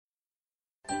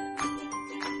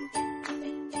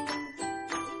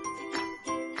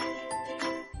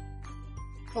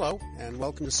Hello, and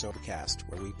welcome to Sobercast,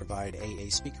 where we provide AA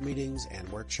speaker meetings and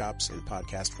workshops in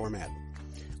podcast format.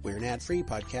 We're an ad-free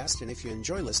podcast, and if you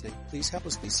enjoy listening, please help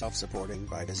us be self-supporting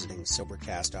by visiting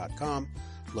Sobercast.com,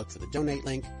 look for the donate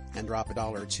link, and drop $1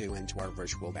 or $2 into our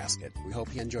virtual basket. We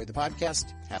hope you enjoy the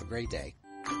podcast. Have a great day.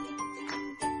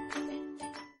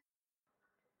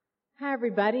 Hi,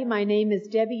 everybody. My name is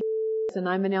Debbie, and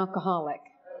I'm an alcoholic.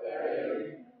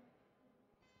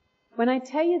 When I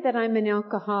tell you that I'm an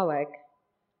alcoholic,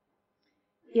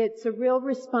 it's a real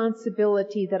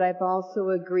responsibility that I've also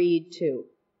agreed to.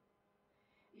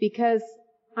 Because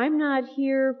I'm not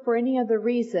here for any other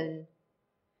reason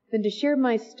than to share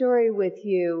my story with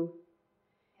you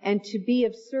and to be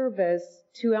of service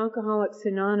to Alcoholics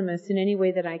Anonymous in any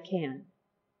way that I can.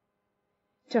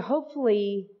 To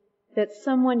hopefully that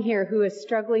someone here who is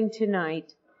struggling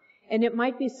tonight, and it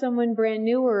might be someone brand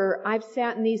new, or I've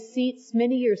sat in these seats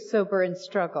many years sober and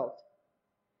struggled,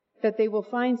 that they will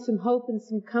find some hope and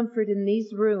some comfort in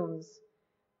these rooms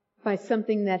by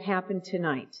something that happened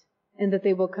tonight, and that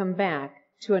they will come back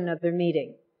to another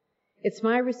meeting. It's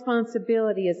my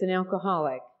responsibility as an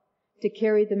alcoholic to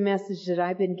carry the message that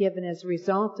I've been given as a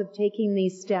result of taking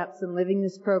these steps and living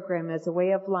this program as a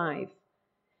way of life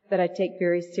that I take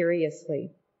very seriously.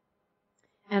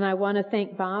 And I want to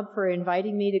thank Bob for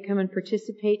inviting me to come and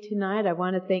participate tonight. I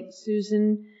want to thank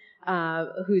Susan,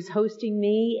 who's hosting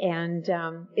me, and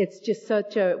it's just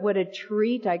what a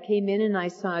treat. I came in and I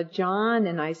saw John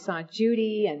and I saw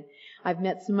Judy, and I've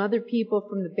met some other people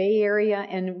from the Bay Area,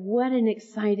 and what an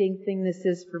exciting thing this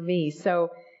is for me. So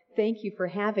thank you for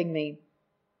having me.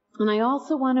 And I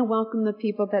also want to welcome the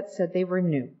people that said they were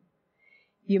new.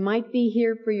 You might be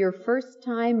here for your first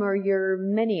time or your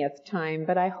manyth time,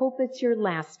 but I hope it's your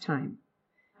last time.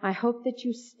 I hope that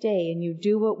you stay and you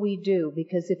do what we do,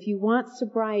 because if you want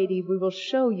sobriety, we will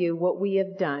show you what we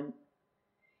have done.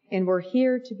 And we're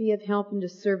here to be of help and to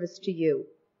service to you.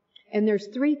 And there's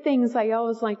 3 things I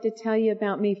always like to tell you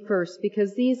about me first,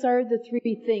 because these are the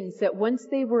 3 things that once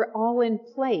they were all in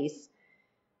place,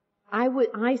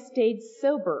 I stayed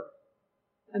sober.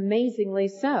 Amazingly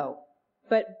so.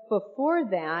 But before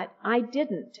that, I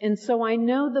didn't. And so I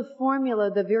know the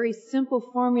formula, the very simple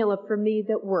formula for me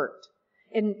that worked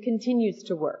and continues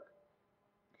to work.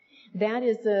 That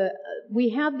is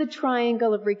we have the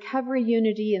triangle of recovery,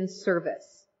 unity, and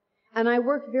service. And I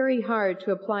work very hard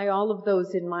to apply all of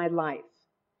those in my life.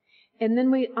 And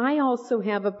then I also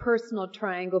have a personal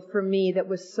triangle for me that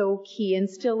was so key and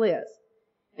still is.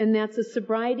 And that's a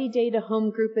sobriety date, a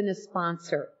home group, and a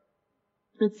sponsor.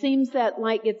 It seems that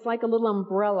it's like a little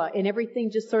umbrella, and everything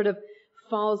just sort of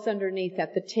falls underneath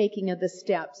that, the taking of the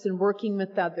steps and working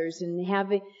with others and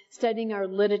studying our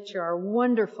literature, our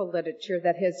wonderful literature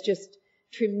that has just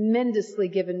tremendously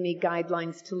given me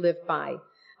guidelines to live by.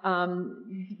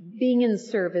 Being in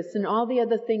service and all the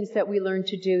other things that we learn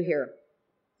to do here.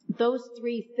 Those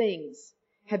 3 things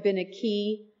have been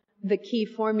the key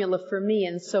formula for me.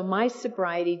 And so my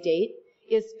sobriety date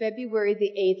is February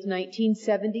the 8th,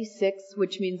 1976,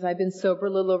 which means I've been sober a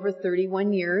little over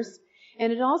 31 years.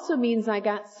 And it also means I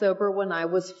got sober when I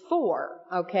was 4,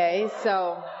 okay?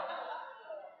 So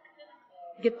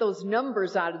get those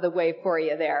numbers out of the way for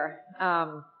you there.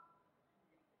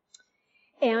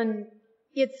 And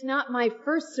it's not my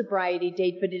first sobriety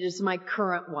date, but it is my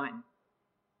current one.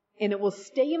 And it will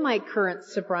stay my current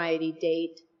sobriety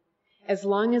date as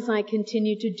long as I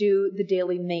continue to do the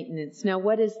daily maintenance. Now,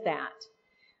 what is that?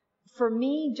 For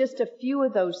me, just a few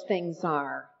of those things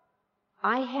are,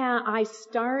 I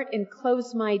start and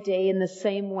close my day in the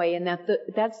same way, and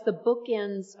that's the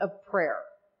bookends of prayer.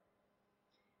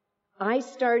 I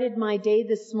started my day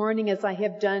this morning as I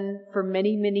have done for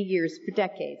many, many years, for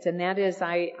decades, and that is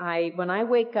when I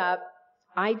wake up,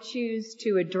 I choose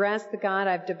to address the God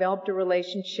I've developed a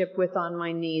relationship with on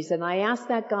my knees, and I ask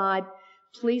that God,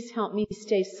 please help me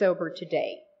stay sober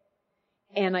today.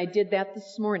 And I did that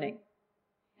this morning.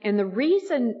 And the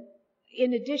reason,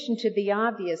 in addition to the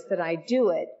obvious that I do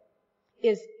it,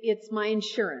 is it's my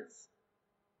insurance.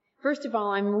 First of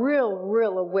all, I'm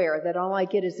real aware that all I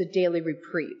get is a daily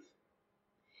reprieve,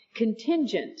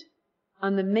 contingent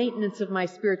on the maintenance of my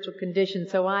spiritual condition.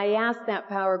 So I ask that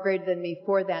power greater than me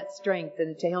for that strength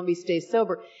and to help me stay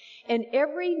sober. And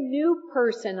every new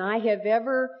person I have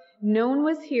ever known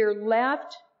was here,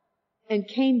 left, and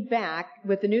came back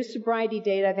with a new sobriety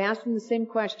date. I've asked them the same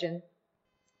question,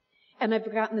 and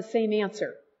I've gotten the same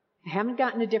answer. I haven't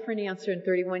gotten a different answer in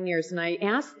 31 years. And I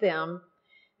asked them,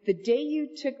 the day you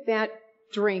took that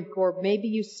drink, or maybe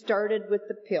you started with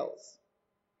the pills,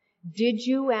 did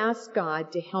you ask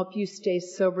God to help you stay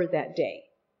sober that day?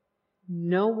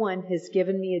 No one has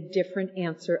given me a different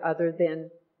answer other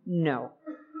than no.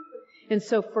 And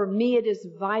so for me, it is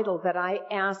vital that I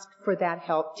ask for that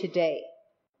help today.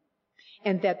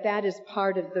 And that is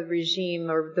part of the regime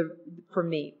for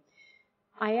me.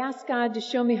 I ask God to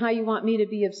show me how you want me to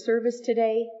be of service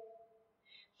today.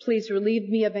 Please relieve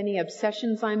me of any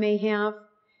obsessions I may have.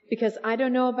 Because I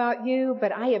don't know about you,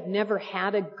 but I have never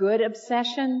had a good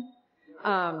obsession.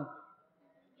 I've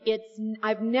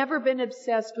never been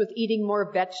obsessed with eating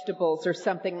more vegetables or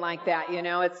something like that.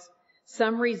 It's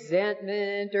some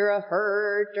resentment or a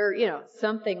hurt or,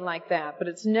 something like that. But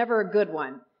it's never a good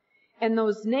one. And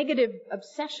those negative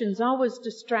obsessions always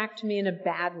distract me in a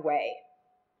bad way.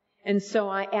 And so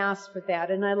I ask for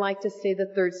that. And I like to say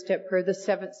the 3rd step prayer, the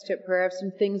 7th step prayer. I have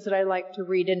some things that I like to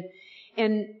read.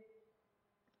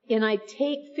 And I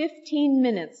take 15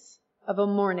 minutes of a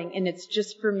morning, and it's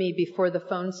just for me before the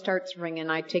phone starts ringing.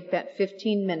 I take that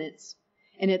 15 minutes,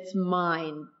 and it's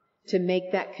mine to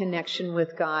make that connection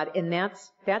with God. And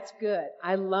that's good.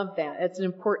 I love that. It's an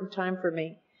important time for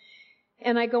me.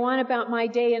 And I go on about my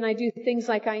day, and I do things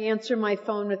like I answer my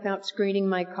phone without screening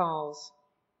my calls.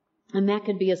 And that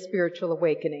can be a spiritual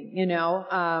awakening,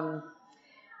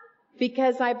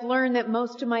 because I've learned that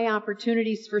most of my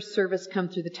opportunities for service come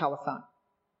through the telephone.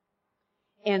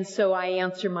 And so I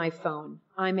answer my phone.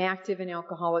 I'm active in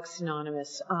Alcoholics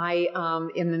Anonymous. I am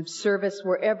in service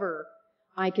wherever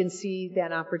I can see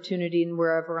that opportunity and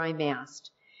wherever I'm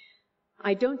asked.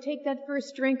 I don't take that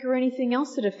first drink or anything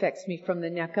else that affects me from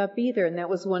the neck up either. And that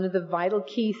was one of the vital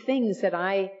key things that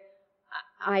I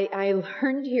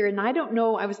learned here. And I don't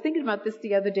know, I was thinking about this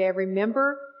the other day. I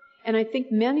remember, and I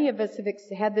think many of us have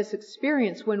had this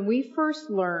experience when we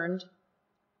first learned,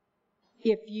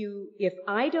 if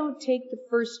I don't take the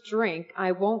first drink,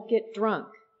 I won't get drunk.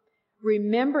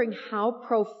 Remembering how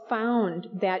profound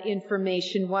that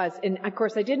information was. And of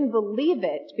course, I didn't believe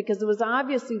it because it was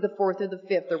obviously the 4th or the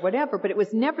 5th or whatever, but it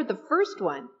was never the first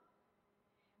one.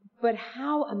 But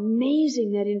how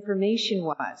amazing that information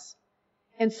was.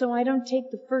 And so I don't take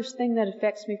the first thing that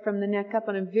affects me from the neck up,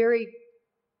 and I'm very,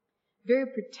 very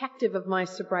protective of my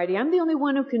sobriety. I'm the only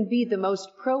one who can be the most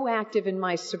proactive in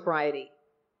my sobriety.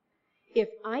 If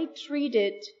I treat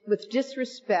it with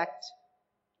disrespect,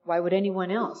 why would anyone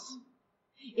else?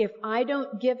 If I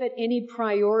don't give it any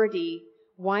priority,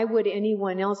 why would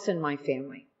anyone else in my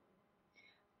family?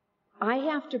 I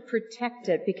have to protect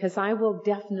it because I will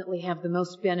definitely have the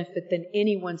most benefit than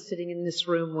anyone sitting in this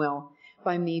room will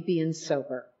by me being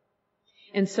sober.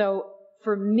 And so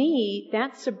for me,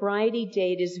 that sobriety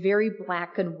date is very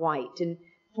black and white. And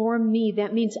for me,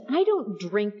 that means I don't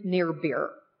drink near beer,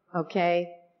 okay?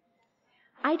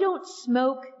 I don't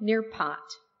smoke near pot,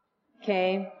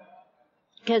 okay?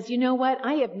 Because you know what?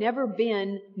 I have never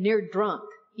been near drunk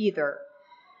either.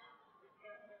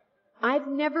 I've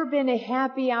never been a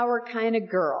happy hour kind of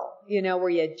girl, where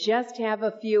you just have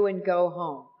a few and go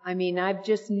home. I mean,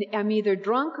 I'm either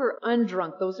drunk or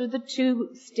undrunk. Those are the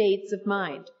two states of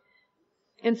mind.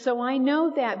 And so I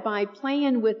know that by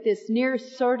playing with this near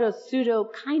sort of pseudo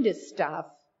kind of stuff,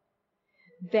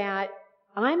 that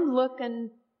I'm looking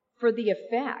for the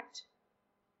effect.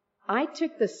 I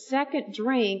took the second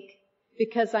drink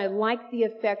because I liked the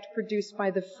effect produced by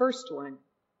the first one.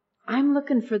 I'm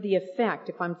looking for the effect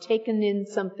if I'm taking in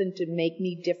something to make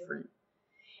me different.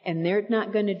 And they're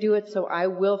not going to do it, so I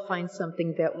will find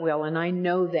something that will. And I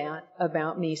know that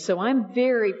about me. So I'm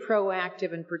very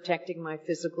proactive in protecting my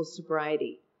physical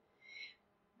sobriety.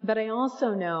 But I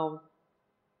also know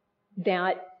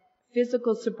that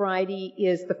physical sobriety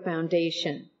is the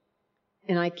foundation.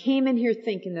 And I came in here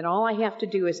thinking that all I have to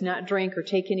do is not drink or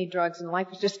take any drugs and life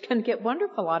is just going to get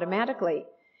wonderful automatically.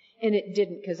 And it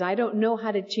didn't, because I don't know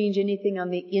how to change anything on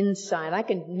the inside. I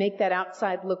can make that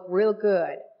outside look real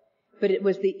good. But it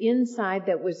was the inside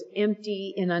that was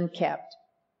empty and unkept.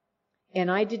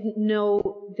 And I didn't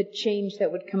know the change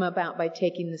that would come about by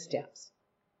taking the steps.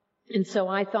 And so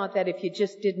I thought that if you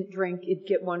just didn't drink, it'd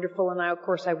get wonderful. And of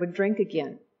course, I would drink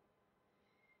again.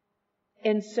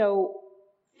 And so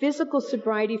physical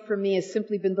sobriety for me has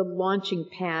simply been the launching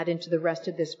pad into the rest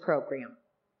of this program.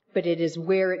 But it is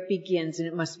where it begins, and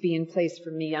it must be in place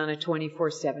for me on a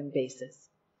 24/7 basis.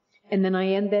 And then I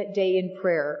end that day in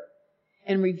prayer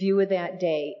and review of that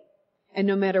day. And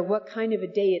no matter what kind of a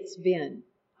day it's been,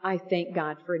 I thank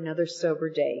God for another sober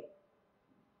day.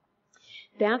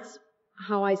 That's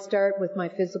how I start with my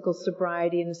physical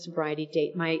sobriety and the sobriety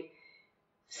date. My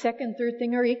second, third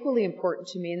thing are equally important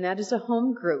to me, and that is a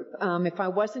home group. If I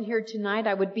wasn't here tonight,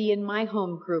 I would be in my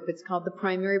home group. It's called the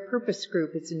Primary Purpose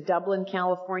Group. It's in Dublin,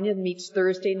 California. It meets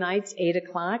Thursday nights, 8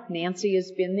 o'clock. Nancy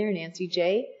has been there, Nancy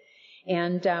J.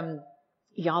 And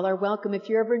y'all are welcome if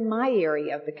you're ever in my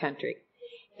area of the country.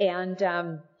 And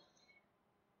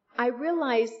I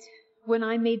realized when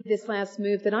I made this last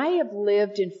move that I have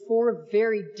lived in 4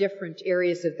 very different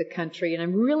areas of the country, and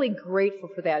I'm really grateful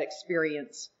for that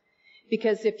experience.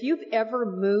 Because if you've ever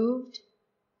moved,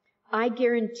 I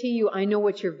guarantee you I know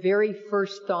what your very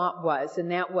first thought was,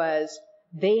 and that was,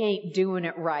 they ain't doing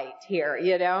it right here,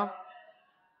 you know?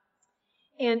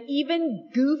 And even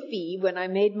goofy, when I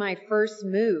made my first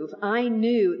move, I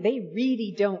knew they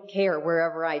really don't care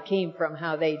wherever I came from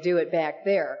how they do it back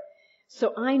there.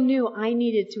 So I knew I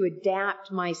needed to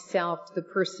adapt myself to the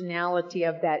personality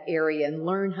of that area and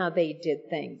learn how they did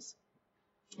things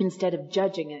instead of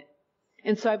judging it.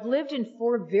 And so I've lived in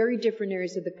 4 very different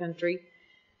areas of the country.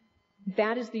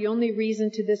 That is the only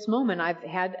reason to this moment I've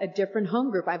had a different home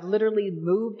group. I've literally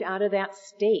moved out of that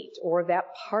state or that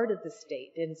part of the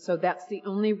state. And so that's the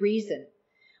only reason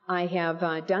I have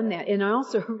done that. And I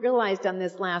also realized on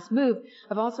this last move,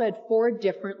 I've also had 4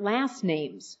 different last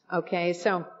names. Okay,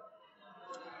 so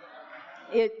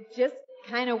it just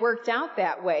kind of worked out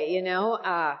that way, you know.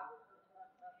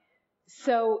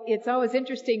 So it's always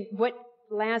interesting what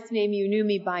last name you knew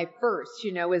me by first,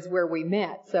 you know, is where we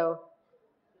met. So,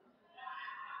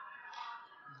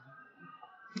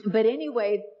 but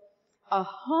anyway, a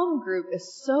home group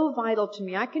is so vital to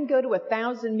me. I can go to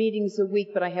 1,000 meetings a week,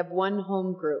 but I have one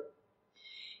home group.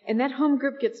 And that home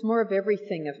group gets more of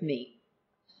everything of me.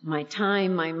 My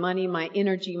time, my money, my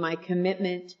energy, my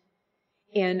commitment.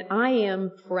 And I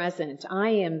am present. I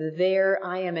am there.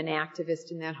 I am an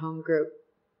activist in that home group.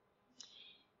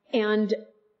 And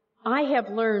I have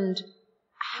learned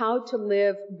how to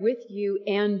live with you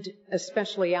and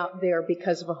especially out there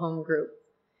because of a home group.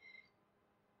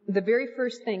 The very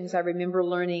first things I remember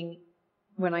learning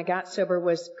when I got sober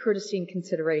was courtesy and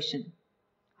consideration.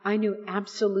 I knew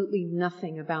absolutely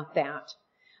nothing about that,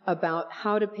 about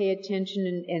how to pay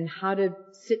attention and how to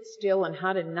sit still and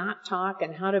how to not talk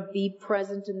and how to be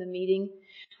present in the meeting,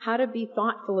 how to be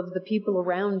thoughtful of the people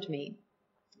around me.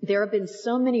 There have been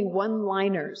so many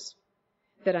one-liners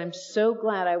that I'm so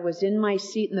glad I was in my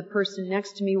seat and the person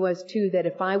next to me was too, that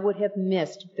if I would have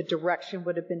missed, the direction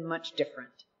would have been much different.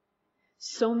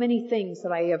 So many things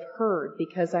that I have heard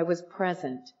because I was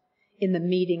present in the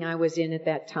meeting I was in at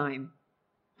that time.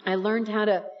 I learned how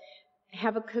to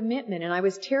have a commitment, and I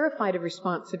was terrified of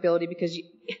responsibility because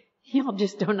y'all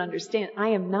just don't understand. I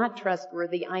am not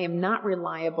trustworthy. I am not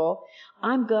reliable.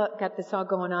 I've got this all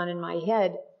going on in my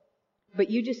head.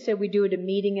 But you just said we do it a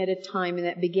meeting at a time, and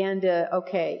that began to,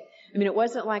 okay. I mean, it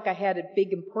wasn't like I had a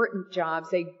big important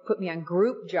jobs. They put me on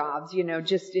group jobs, you know,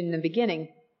 just in the beginning.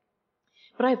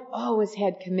 But I've always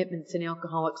had commitments in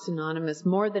Alcoholics Anonymous,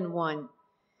 more than one.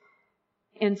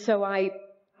 And so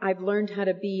I've learned how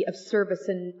to be of service,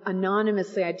 and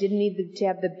anonymously, I didn't need to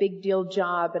have the big deal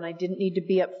job, and I didn't need to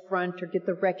be up front or get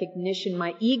the recognition.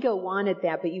 My ego wanted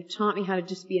that, but you taught me how to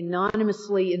just be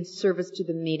anonymously in service to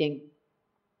the meeting.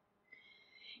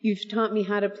 You've taught me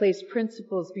how to place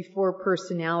principles before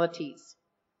personalities.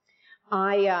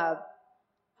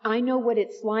 I know what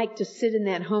it's like to sit in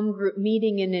that home group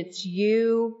meeting, and it's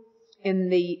you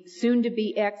and the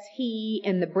soon-to-be ex-he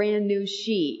and the brand-new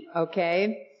she,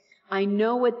 okay? I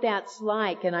know what that's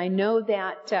like, and I know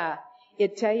that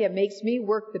it makes me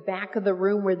work the back of the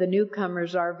room where the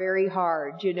newcomers are very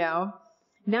hard, you know?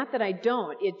 Not that I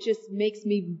don't. It just makes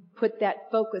me put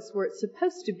that focus where it's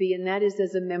supposed to be, and that is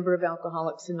as a member of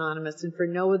Alcoholics Anonymous, and for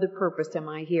no other purpose am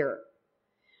I here.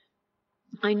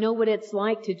 I know what it's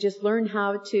like to just learn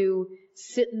how to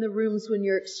sit in the rooms when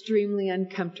you're extremely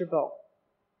uncomfortable.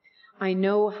 I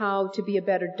know how to be a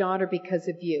better daughter because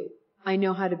of you. I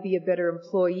know how to be a better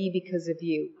employee because of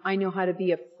you. I know how to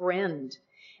be a friend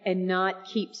and not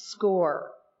keep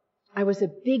score. I was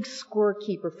a big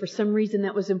scorekeeper. For some reason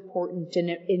that was important,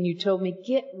 and you told me,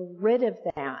 get rid of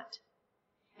that.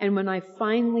 And when I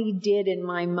finally did in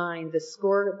my mind, the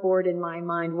scoreboard in my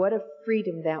mind, what a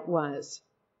freedom that was.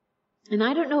 And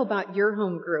I don't know about your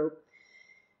home group,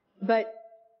 but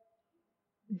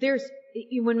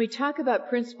when we talk about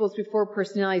principles before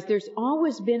personalities, there's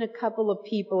always been a couple of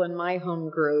people in my home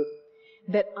group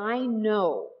that I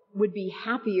know would be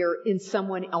happier in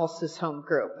someone else's home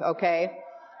group, okay?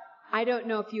 I don't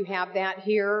know if you have that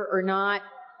here or not.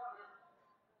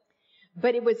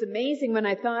 But it was amazing when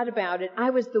I thought about it. I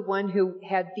was the one who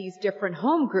had these different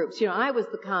home groups. You know, I was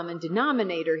the common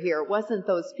denominator here. It wasn't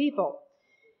those people.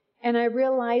 And I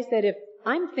realized that if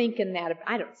I'm thinking that,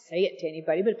 I don't say it to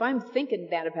anybody, but if I'm thinking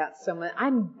that about someone,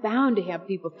 I'm bound to have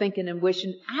people thinking and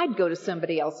wishing I'd go to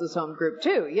somebody else's home group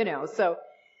too, you know. So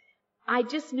I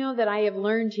just know that I have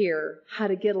learned here how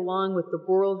to get along with the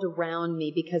world around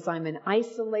me because I'm an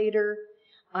isolator.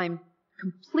 I'm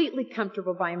completely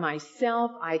comfortable by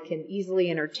myself. I can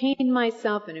easily entertain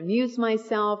myself and amuse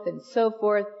myself and so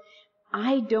forth.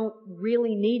 I don't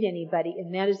really need anybody,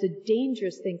 and that is a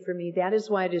dangerous thing for me. That is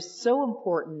why it is so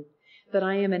important that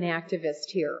I am an activist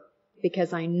here,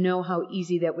 because I know how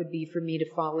easy that would be for me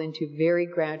to fall into very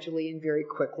gradually and very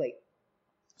quickly.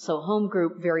 So home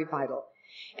group, very vital.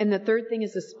 And the third thing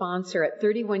is a sponsor. At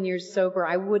 31 years sober,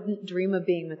 I wouldn't dream of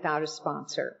being without a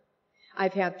sponsor.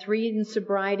 I've had 3 in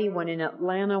sobriety, 1 in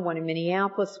Atlanta, 1 in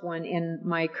Minneapolis, 1, and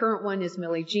my current one is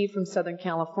Millie G. from Southern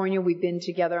California. We've been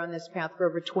together on this path for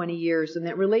over 20 years, and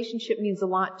that relationship means a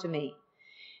lot to me.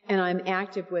 And I'm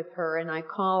active with her, and I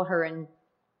call her,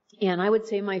 and I would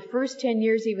say my first 10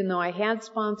 years, even though I had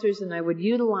sponsors and I would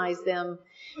utilize them,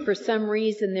 for some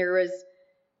reason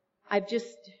I've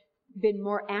just been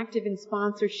more active in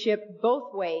sponsorship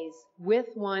both ways, with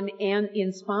one and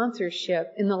in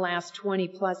sponsorship in the last 20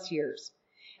 plus years.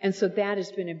 And so that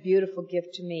has been a beautiful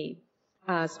gift to me.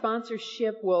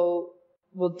 Sponsorship will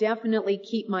definitely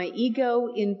keep my ego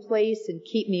in place and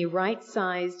keep me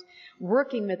right-sized.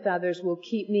 Working with others will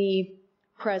keep me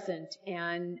present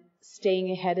and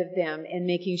staying ahead of them and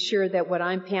making sure that what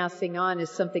I'm passing on is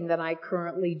something that I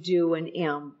currently do and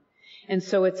am. And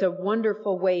so it's a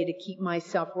wonderful way to keep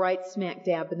myself right smack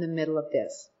dab in the middle of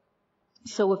this.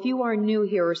 So if you are new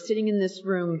here or sitting in this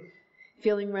room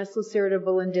feeling restless,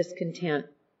 irritable, and discontent,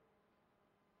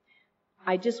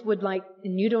 I just would like,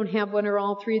 and you don't have one or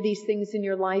all 3 of these things in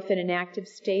your life in an active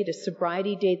state, a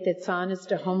sobriety date that's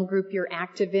honest, a home group you're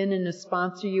active in, and a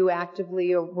sponsor you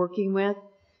actively are working with,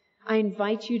 I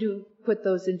invite you to put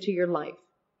those into your life.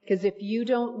 Because if you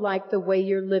don't like the way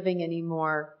you're living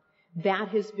anymore, that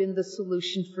has been the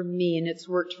solution for me, and it's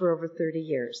worked for over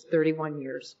 31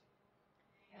 years.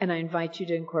 And I invite you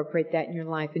to incorporate that in your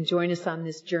life and join us on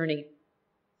this journey.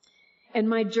 And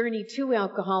my journey to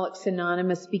Alcoholics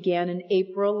Anonymous began in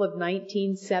April of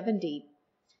 1970.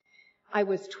 I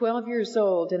was 12 years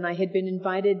old, and I had been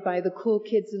invited by the cool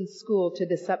kids in school to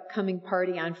this upcoming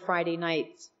party on Friday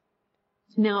nights.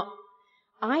 Now,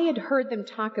 I had heard them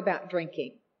talk about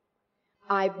drinking.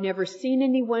 I've never seen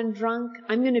anyone drunk.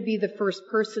 I'm going to be the first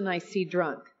person I see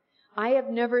drunk. I have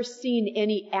never seen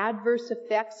any adverse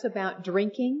effects about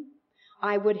drinking.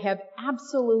 I would have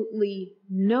absolutely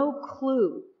no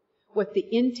clue what the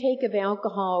intake of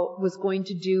alcohol was going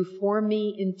to do for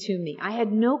me and to me. I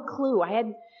had no clue.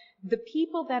 The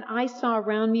people that I saw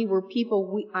around me were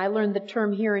people, I learned the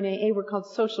term here in AA, were called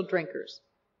social drinkers.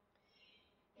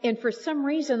 And for some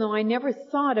reason, though, I never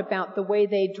thought about the way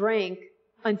they drank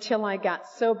until I got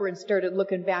sober and started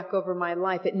looking back over my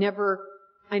life. I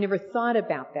never thought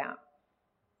about that.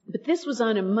 But this was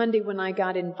on a Monday when I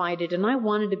got invited, and I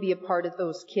wanted to be a part of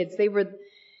those kids. They were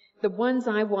the ones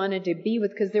I wanted to be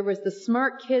with, because there was the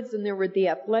smart kids and there were the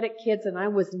athletic kids, and I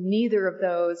was neither of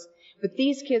those. But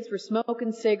these kids were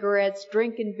smoking cigarettes,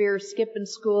 drinking beer, skipping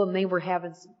school, and they were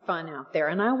having some fun out there.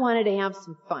 And I wanted to have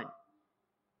some fun.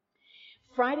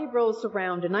 Friday rolls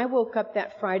around, and I woke up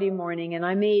that Friday morning, and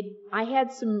I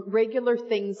had some regular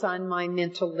things on my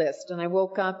mental list, and I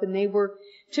woke up, and they were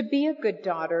to be a good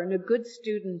daughter and a good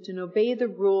student and obey the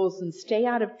rules and stay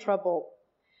out of trouble.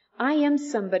 I am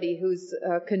somebody who's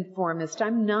a conformist.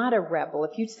 I'm not a rebel.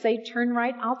 If you say turn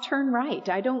right, I'll turn right.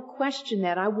 I don't question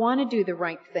that. I want to do the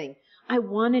right thing. I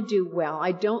want to do well.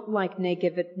 I don't like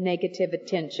negative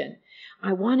attention.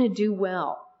 I want to do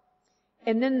well.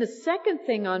 And then the second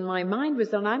thing on my mind was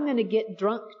that I'm going to get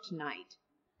drunk tonight.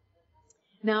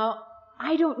 Now,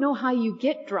 I don't know how you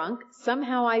get drunk.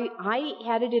 Somehow I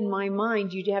had it in my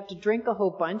mind you'd have to drink a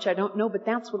whole bunch. I don't know, but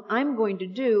that's what I'm going to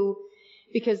do,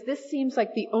 because this seems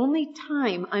like the only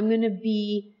time I'm going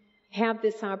to have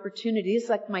this opportunity. It's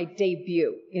like my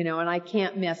debut, and I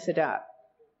can't mess it up.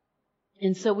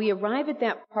 And so we arrive at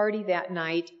that party that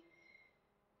night.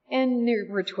 And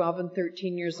we're 12 and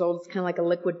 13 years old. It's kind of like a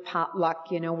liquid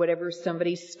potluck, whatever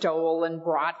somebody stole and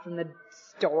brought from the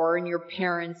store, and your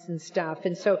parents and stuff.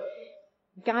 And so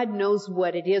God knows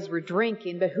what it is we're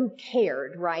drinking, but who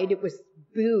cared, right? It was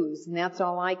booze, and that's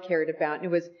all I cared about.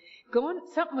 And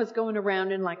something was going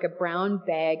around in like a brown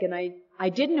bag, and I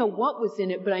didn't know what was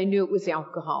in it, but I knew it was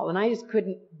alcohol, and I just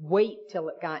couldn't wait till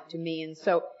it got to me. And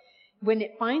so when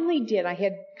it finally did, I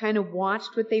had kind of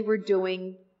watched what they were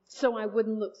doing, so I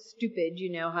wouldn't look stupid,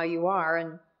 how you are,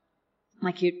 and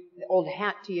like the old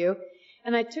hat to you.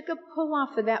 And I took a pull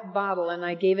off of that bottle and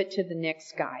I gave it to the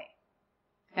next guy.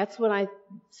 That's what I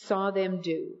saw them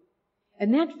do.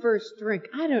 And that first drink,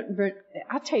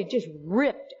 I'll tell you, just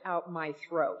ripped out my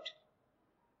throat.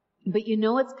 But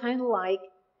it's kind of like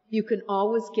you can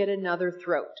always get another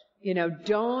throat.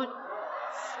 Don't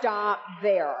stop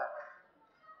there.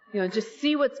 just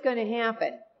see what's going to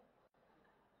happen.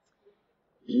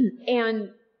 And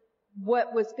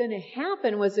what was going to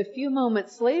happen was a few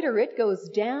moments later, it goes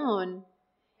down,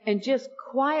 and just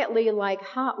quietly, like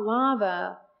hot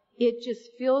lava, it just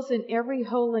fills in every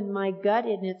hole in my gut,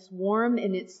 and it's warm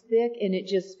and it's thick, and it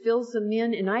just fills them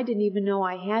in, and I didn't even know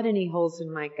I had any holes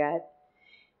in my gut.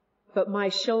 But my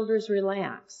shoulders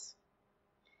relax.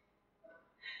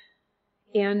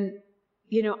 And,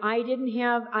 I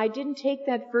didn't take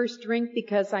that first drink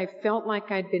because I felt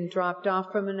like I'd been dropped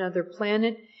off from another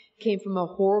planet, came from a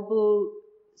horrible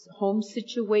home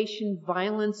situation,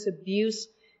 violence, abuse.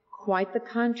 Quite the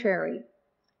contrary.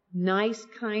 Nice,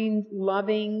 kind,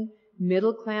 loving,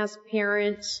 middle-class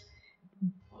parents,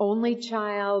 only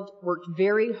child, worked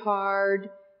very hard,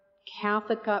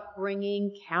 Catholic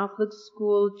upbringing, Catholic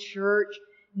school, church,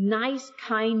 nice,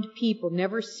 kind people.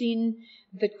 Never seen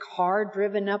the car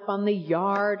driven up on the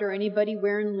yard or anybody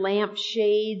wearing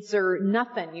lampshades or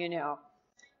nothing,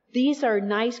 These are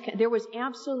nice. There was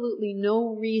absolutely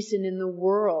no reason in the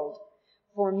world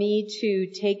for me to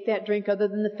take that drink other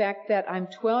than the fact that I'm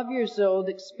 12 years old,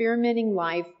 experimenting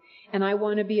life, and I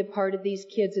want to be a part of these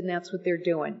kids, and that's what they're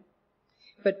doing.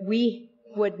 But we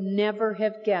would never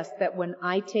have guessed that when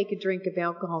I take a drink of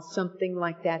alcohol, something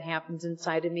like that happens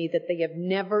inside of me that they have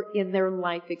never in their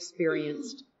life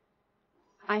experienced.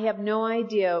 I have no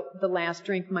idea the last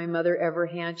drink my mother ever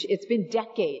had. It's been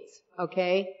decades,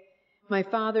 okay? My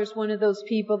father's one of those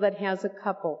people that has a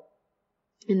couple.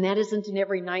 And that isn't an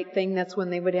every night thing. That's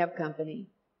when they would have company.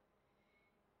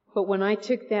 But when I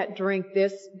took that drink,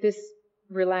 this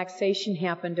relaxation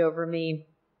happened over me.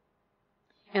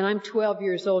 And I'm 12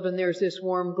 years old, and there's this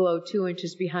warm glow 2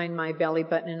 inches behind my belly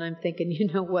button, and I'm thinking, you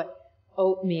know what?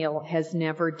 Oatmeal has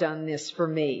never done this for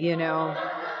me,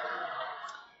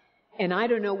 And I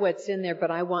don't know what's in there,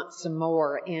 but I want some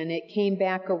more. And it came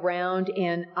back around,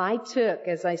 and I took,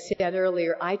 as I said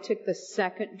earlier, I took the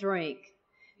second drink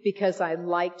because I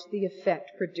liked the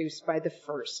effect produced by the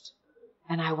first.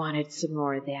 And I wanted some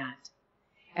more of that.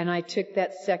 And I took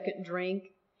that second drink,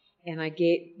 and I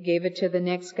gave it to the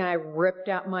next guy, ripped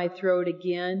out my throat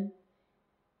again.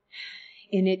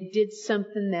 And it did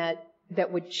something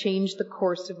that would change the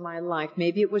course of my life.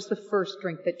 Maybe it was the first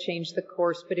drink that changed the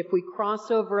course, but if we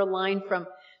cross over a line from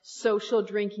social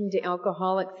drinking to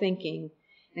alcoholic thinking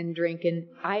and drinking,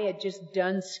 I had just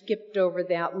skipped over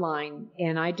that line,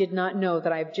 and I did not know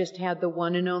that I've just had the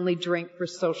one and only drink for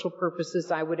social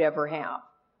purposes I would ever have.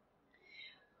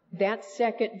 That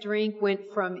second drink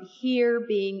went from here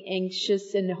being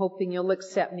anxious and hoping you'll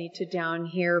accept me to down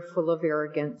here full of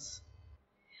arrogance.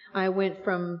 I went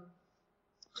from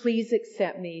please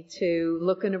accept me to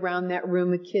looking around that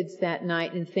room of kids that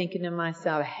night and thinking to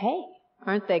myself, hey,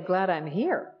 aren't they glad I'm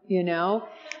here,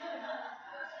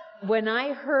 When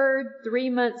I heard 3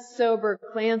 months sober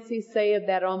Clancy say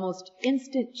that almost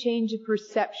instant change of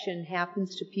perception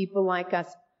happens to people like us,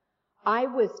 I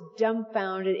was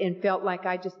dumbfounded and felt like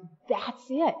that's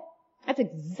it. That's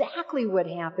exactly what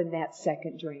happened that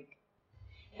second drink.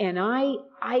 And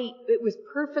it was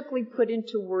perfectly put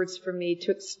into words for me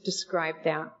to describe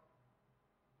that.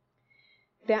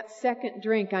 That second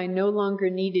drink, I no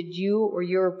longer needed you or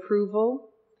your approval.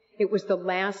 It was the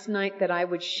last night that I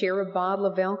would share a bottle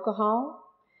of alcohol.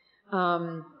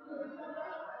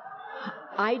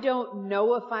 I don't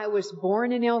know if I was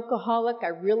born an alcoholic. I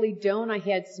really don't. I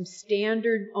had some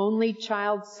standard only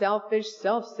child, selfish,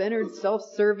 self-centered,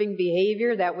 self-serving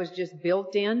behavior that was just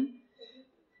built in.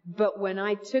 But when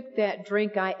I took that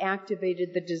drink, I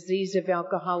activated the disease of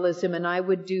alcoholism, and I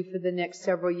would do for the next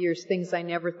several years things I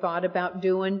never thought about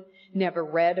doing, never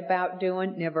read about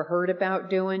doing, never heard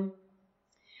about doing.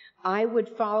 I would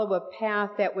follow a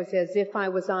path that was as if I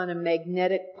was on a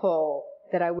magnetic pole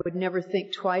that I would never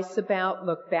think twice about,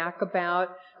 look back about,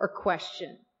 or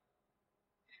question.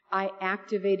 I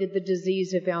activated the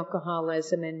disease of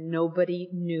alcoholism, and nobody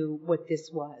knew what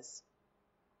this was.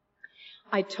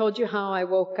 I told you how I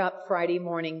woke up Friday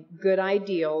morning, good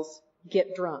ideals,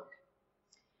 get drunk.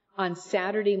 On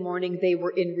Saturday morning, they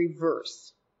were in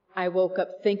reverse. I woke up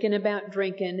thinking about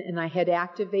drinking, and I had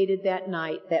activated that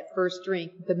night, that first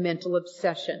drink, the mental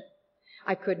obsession.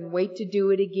 I couldn't wait to do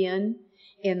it again,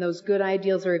 and those good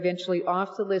ideals are eventually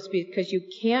off the list because you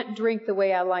can't drink the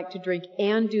way I like to drink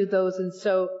and do those, and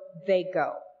so they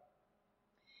go.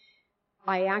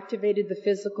 I activated the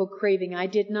physical craving. I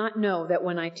did not know that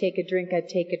when I take a drink, I'd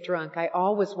take it drunk. I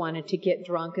always wanted to get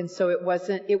drunk, and so it was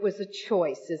a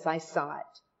choice as I saw it.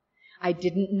 I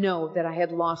didn't know that I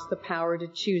had lost the power to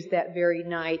choose that very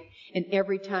night, and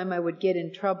every time I would get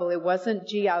in trouble, it wasn't,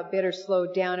 gee, I better slow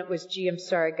down. It was, gee, I'm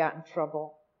sorry I got in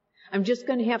trouble. I'm just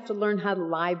going to have to learn how to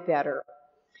lie better.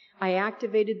 I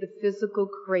activated the physical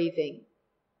craving.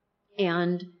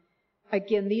 And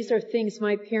again, these are things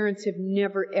my parents have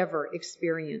never, ever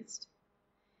experienced.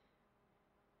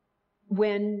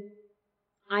 When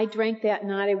I drank that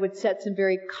night, I would set some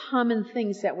very common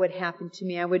things that would happen to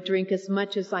me. I would drink as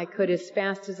much as I could, as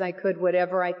fast as I could,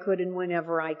 whatever I could, and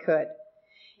whenever I could.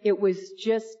 It was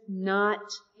just not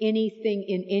anything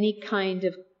in any kind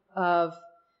of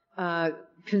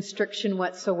constriction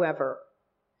whatsoever.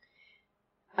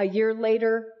 A year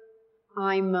later,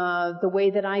 I'm the way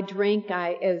that I drank,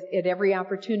 at every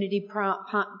opportunity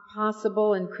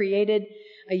possible and created.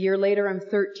 A year later, I'm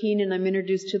 13 and I'm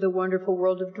introduced to the wonderful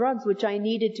world of drugs, which I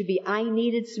needed to be. I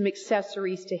needed some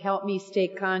accessories to help me stay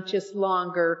conscious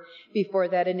longer before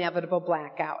that inevitable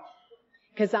blackout.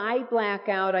 Because I black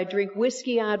out, I drink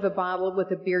whiskey out of a bottle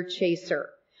with a beer chaser.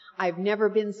 I've never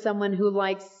been someone who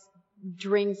likes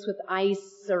drinks with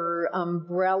ice or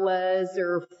umbrellas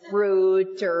or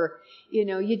fruit or,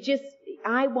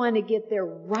 I want to get there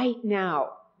right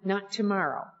now, not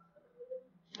tomorrow.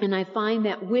 And I find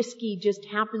that whiskey just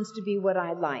happens to be what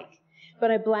I like.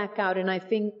 But I black out and I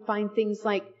find things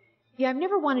like, I've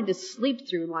never wanted to sleep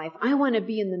through life. I want to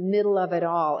be in the middle of it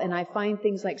all. And I find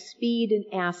things like speed and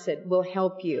acid will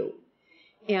help you.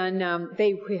 And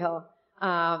they will.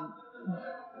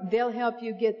 They'll help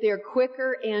you get there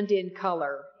quicker and in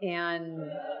color.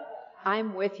 And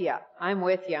I'm with you. I'm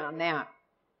with you on that.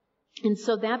 And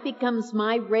so that becomes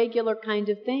my regular kind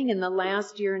of thing. In the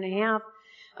last year and a half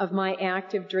of my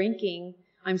active drinking,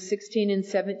 I'm 16 and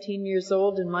 17 years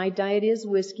old, and my diet is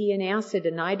whiskey and acid,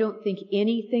 and I don't think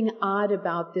anything odd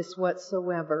about this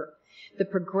whatsoever. The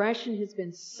progression has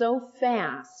been so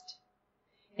fast,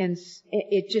 and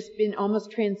it's just been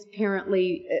almost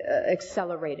transparently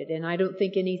accelerated, and I don't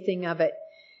think anything of it.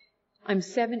 I'm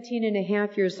 17 and a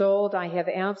half years old. I have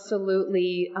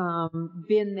absolutely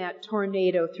been that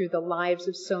tornado through the lives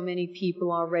of so many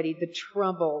people already, the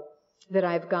trouble that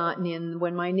I've gotten in.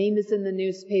 When my name is in the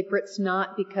newspaper, it's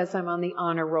not because I'm on the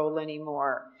honor roll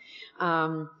anymore.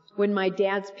 When my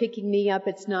dad's picking me up,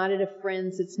 it's not at a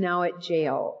friend's, it's now at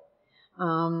jail.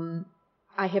 I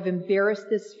have embarrassed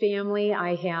this family.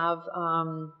 I have,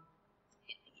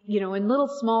 in little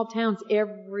small towns,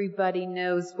 everybody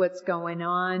knows what's going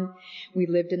on. We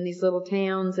lived in these little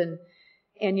towns and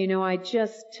I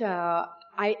just,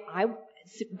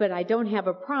 but I don't have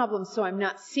a problem, so I'm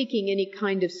not seeking any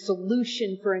kind of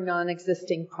solution for a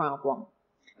non-existing problem.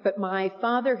 But my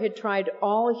father had tried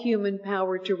all human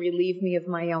power to relieve me of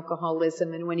my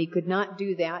alcoholism, and when he could not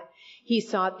do that, he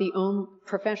sought the own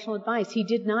professional advice. He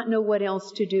did not know what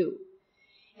else to do.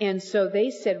 And so they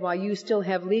said, while you still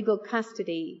have legal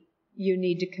custody, you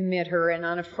need to commit her. And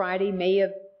on a Friday, May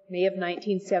of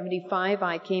 1975,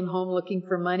 I came home looking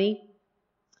for money.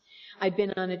 I'd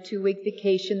been on a 2-week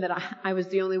vacation that I was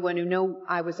the only one who knew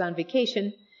I was on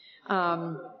vacation.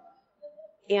 I've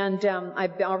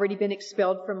already been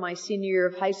expelled from my senior year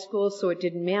of high school, so it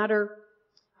didn't matter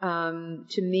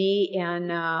to me.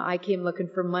 And I came looking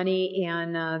for money,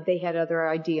 and they had other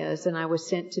ideas. And I was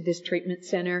sent to this treatment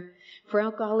center for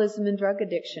alcoholism and drug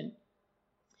addiction.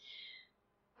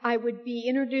 I would be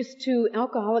introduced to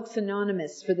Alcoholics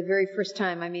Anonymous for the very first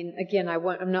time. I mean, again,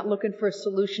 I'm not looking for a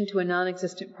solution to a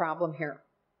non-existent problem here.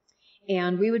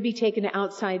 And we would be taken to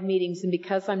outside meetings, and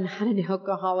because I'm not an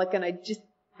alcoholic and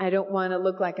I don't want to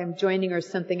look like I'm joining or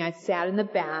something, I sat in the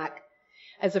back,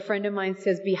 as a friend of mine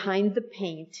says, behind the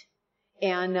paint.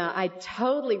 And I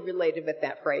totally related with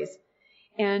that phrase.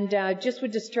 And just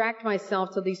would distract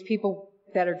myself till these people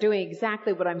that are doing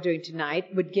exactly what I'm doing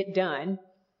tonight would get done.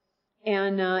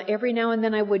 And every now and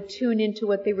then I would tune into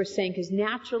what they were saying, because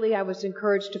naturally I was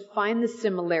encouraged to find the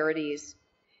similarities,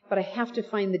 but I have to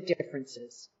find the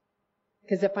differences.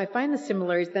 Because if I find the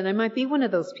similarities, then I might be one of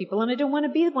those people, and I don't want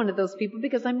to be one of those people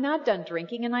because I'm not done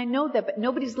drinking, and I know that, but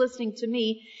nobody's listening to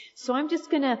me. So I'm just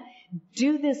going to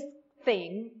do this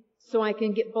thing so I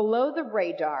can get below the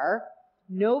radar.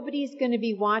 Nobody's going to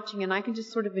be watching, and I can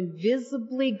just sort of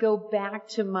invisibly go back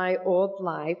to my old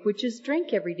life, which is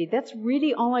drink every day. That's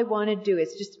really all I want to do.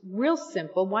 It's just real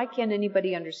simple. Why can't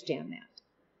anybody understand that?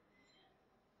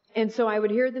 And so I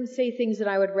would hear them say things that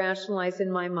I would rationalize in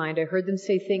my mind. I heard them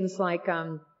say things like,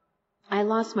 I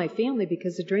lost my family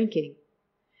because of drinking.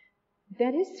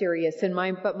 That is serious.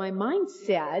 But my mind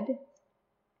said,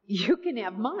 you can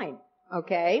have mine,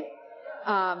 okay?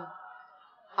 I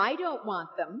don't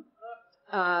want them.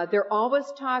 They're always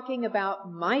talking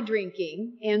about my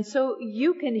drinking, and so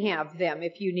you can have them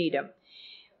if you need them.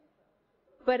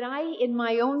 But I, in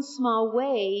my own small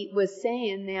way, was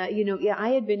saying that, I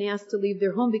had been asked to leave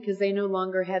their home because they no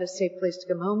longer had a safe place to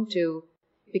come home to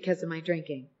because of my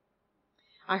drinking.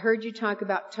 I heard you talk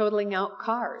about totaling out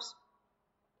cars.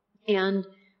 And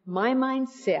my mind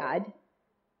said,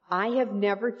 I have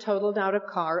never totaled out a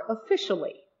car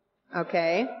officially.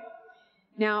 Okay?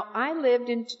 Now, I lived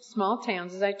in small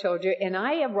towns, as I told you, and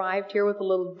I arrived here with a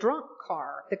little drunk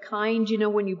car. The kind,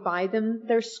 when you buy them,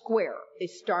 they're square. They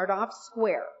start off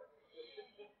square.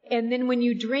 And then when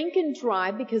you drink and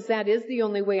drive, because that is the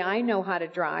only way I know how to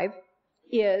drive,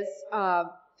 is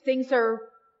things are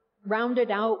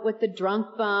rounded out with the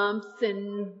drunk bumps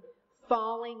and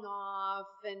falling off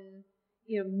and,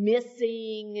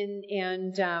 missing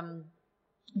and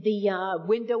the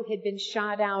window had been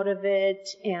shot out of it,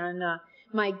 and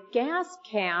my gas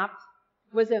cap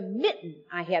was a mitten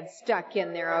I had stuck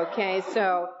in there, okay?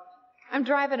 So I'm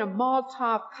driving a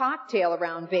Molotov cocktail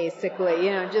around, basically,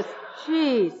 just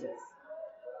Jesus.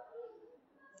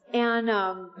 And,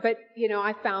 but,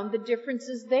 I found the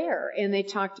differences there, and they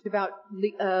talked about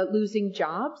losing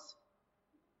jobs.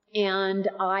 And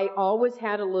I always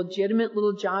had a legitimate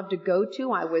little job to go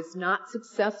to. I was not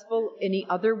successful any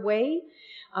other way.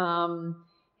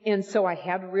 And so I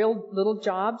had real little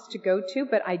jobs to go to,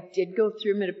 but I did go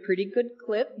through them at a pretty good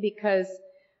clip because,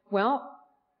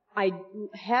 I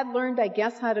had learned, I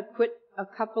guess, how to quit a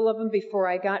couple of them before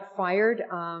I got fired.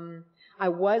 I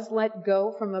was let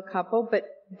go from a couple, but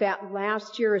that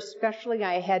last year especially,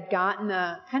 I had gotten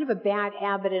kind of a bad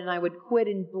habit, and I would quit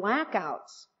in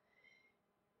blackouts.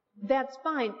 That's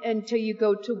fine until you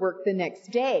go to work the next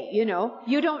day, You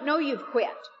don't know you've quit.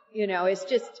 It's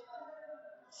just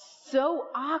so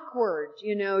awkward,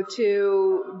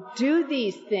 to do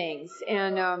these things.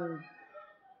 And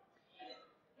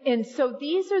so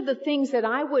these are the things that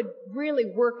I would really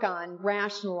work on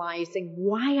rationalizing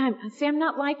why I'm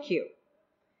not like you.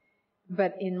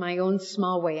 But in my own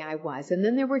small way, I was. And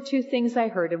then there were two things I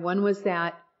heard, and one was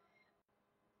that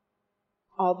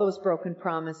all those broken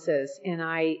promises. And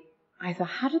I thought,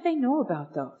 how do they know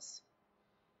about those?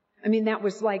 I mean, that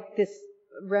was like this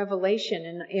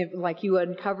revelation, and like you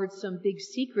uncovered some big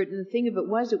secret. And the thing of it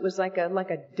was like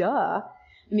a duh. I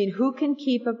mean, who can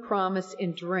keep a promise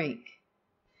and drink?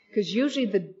 Because usually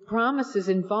the promises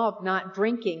involve not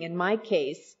drinking in my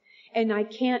case, and I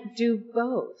can't do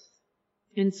both.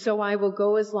 And so I will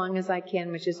go as long as I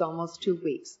can, which is almost 2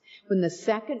 weeks. When the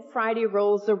second Friday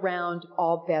rolls around,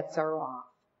 all bets are off.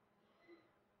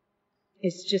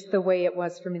 It's just the way it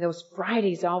was for me. Those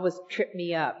Fridays always trip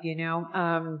me up,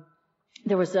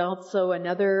 There was also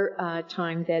another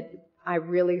time that I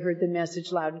really heard the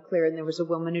message loud and clear, and there was a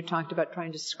woman who talked about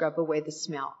trying to scrub away the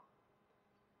smell.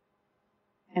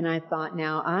 And I thought,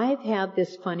 now, I've had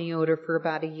this funny odor for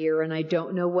about a year, and I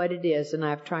don't know what it is, and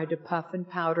I've tried to puff and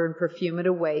powder and perfume it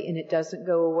away, and it doesn't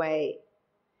go away.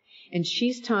 And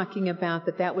she's talking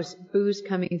about that was booze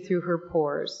coming through her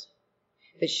pores,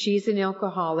 that she's an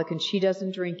alcoholic and she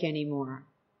doesn't drink anymore.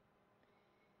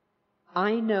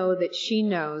 I know that she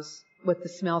knows what the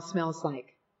smell smells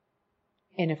like.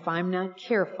 And if I'm not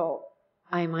careful,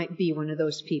 I might be one of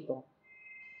those people.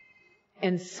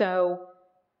 And so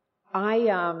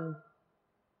I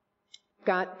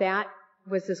got that,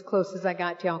 was as close as I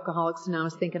got to Alcoholics, and I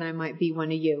was thinking I might be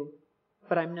one of you.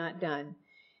 But I'm not done.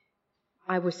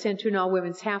 I was sent to an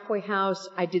all-women's halfway house.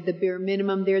 I did the bare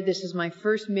minimum there. This is my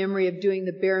first memory of doing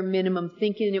the bare minimum,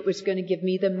 thinking it was going to give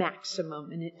me the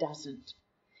maximum, and it doesn't.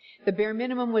 The bare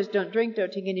minimum was don't drink,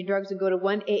 don't take any drugs, and go to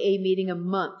one AA meeting a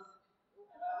month.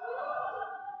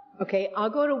 Okay, I'll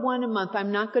go to one a month.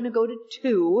 I'm not going to go to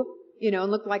two,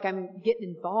 and look like I'm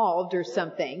getting involved or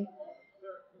something.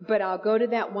 But I'll go to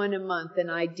that one a month, and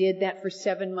I did that for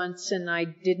 7 months, and I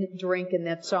didn't drink, and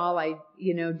that's all. I,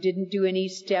 didn't do any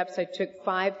steps. I took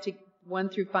 1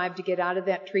 through 5 to get out of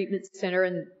that treatment center,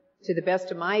 and to the best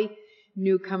of my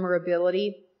newcomer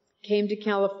ability, came to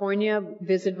California,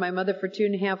 visited my mother for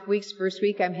 2.5 weeks. First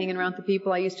week, I'm hanging around the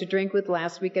people I used to drink with.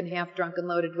 Last week, I'm half drunk and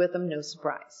loaded with them. No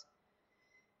surprise.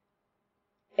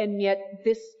 And yet,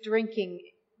 this drinking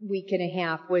week and a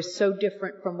half was so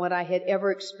different from what I had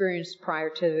ever experienced prior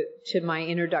to my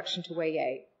introduction to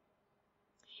AA.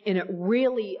 And it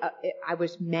really, I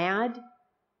was mad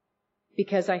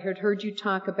because I had heard you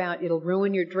talk about it'll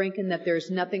ruin your drinking, that there's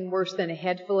nothing worse than a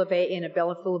head full of AA and a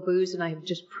belly full of booze, and I have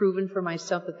just proven for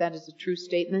myself that that is a true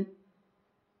statement.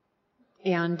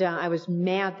 And I was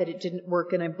mad that it didn't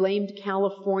work, and I blamed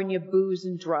California booze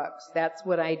and drugs. That's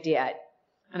what I did.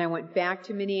 And I went back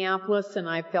to Minneapolis, and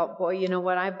I felt, boy, you know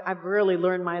what, I've really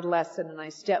learned my lesson, and I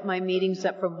stepped my meetings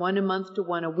up from 1 a month to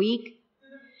 1 a week.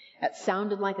 That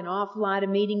sounded like an awful lot of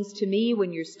meetings to me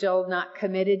when you're still not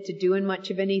committed to doing much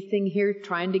of anything here,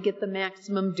 trying to get the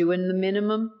maximum, doing the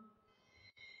minimum.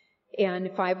 And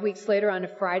 5 weeks later, on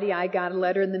a Friday, I got a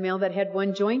letter in the mail that had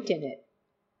 1 joint in it.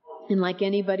 And like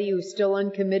anybody who's still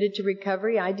uncommitted to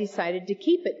recovery, I decided to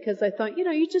keep it because I thought,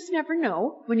 you just never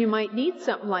know when you might need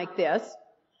something like this.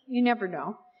 You never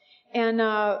know. And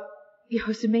it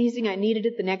was amazing. I needed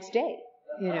it the next day,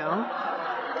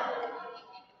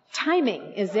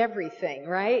 Timing is everything,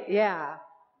 right? Yeah.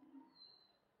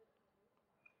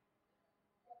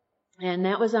 And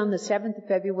that was on the 7th of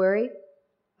February.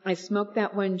 I smoked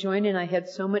that one joint and I had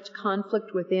so much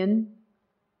conflict within.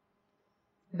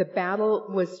 The battle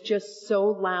was just so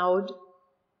loud.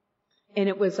 And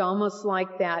it was almost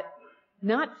like that.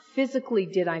 Not physically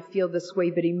did I feel this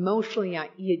way, but emotionally,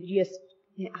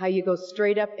 how you go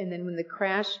straight up and then when the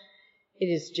crash, it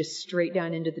is just straight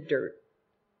down into the dirt.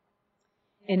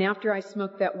 And after I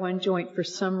smoked that one joint, for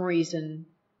some reason,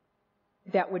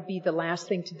 that would be the last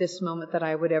thing to this moment that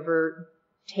I would ever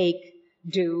take,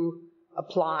 do,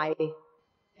 apply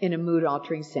in a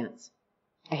mood-altering sense.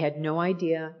 I had no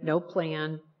idea, no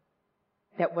plan.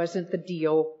 That wasn't the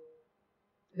deal,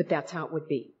 but that's how it would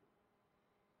be.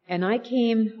 And I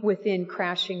came within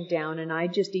crashing down, and I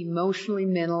just emotionally,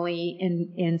 mentally,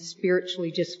 and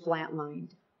spiritually just flatlined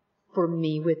for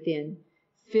me within.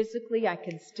 Physically, I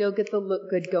can still get the look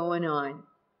good going on.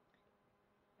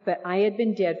 But I had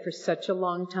been dead for such a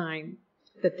long time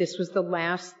that this was the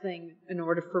last thing in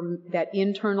order for that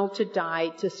internal to die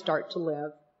to start to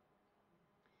live.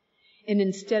 And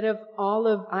instead of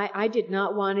I did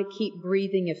not want to keep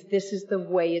breathing if this is the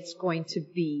way it's going to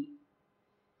be.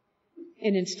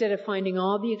 And instead of finding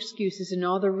all the excuses and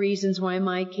all the reasons why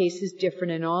my case is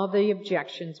different and all the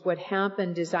objections, what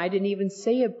happened is I didn't even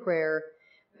say a prayer,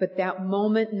 but that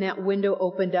moment and that window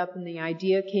opened up and the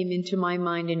idea came into my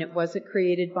mind, and it wasn't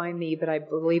created by me, but I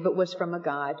believe it was from a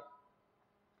God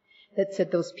that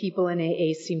said those people in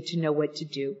AA seem to know what to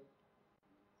do.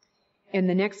 And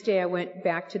the next day I went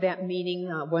back to that meeting,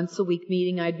 once a week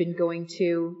meeting I'd been going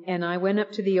to, and I went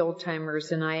up to the old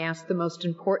timers and I asked the most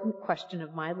important question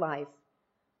of my life.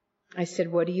 I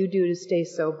said, what do you do to stay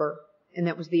sober? And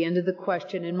that was the end of the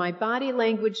question. And my body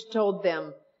language told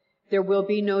them, there will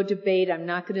be no debate. I'm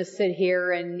not going to sit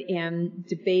here and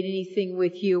debate anything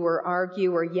with you or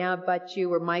argue or yeah, but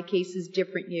you, or my case is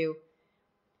different you.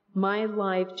 My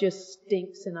life just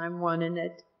stinks and I'm running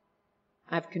it.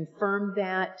 I've confirmed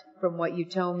that from what you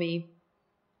told me.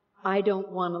 I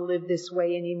don't want to live this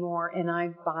way anymore, and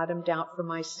I've bottomed out for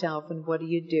myself, and what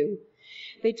do?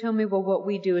 They told me, well, what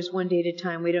we do is one day at a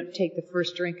time. We don't take the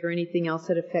first drink or anything else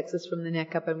that affects us from the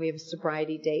neck up, and we have a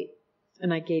sobriety date.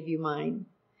 And I gave you mine.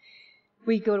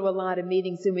 We go to a lot of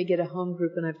meetings, and we get a home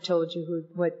group, and I've told you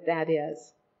what that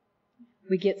is.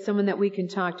 We get someone that we can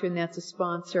talk to, and that's a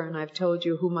sponsor, and I've told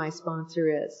you who my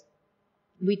sponsor is.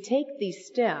 We take these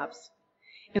steps,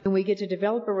 and we get to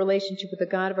develop a relationship with the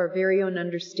God of our very own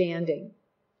understanding.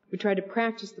 We try to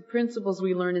practice the principles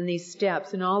we learn in these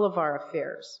steps in all of our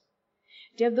affairs.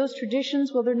 Do you have those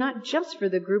traditions? Well, they're not just for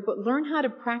the group, but learn how to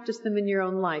practice them in your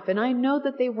own life. And I know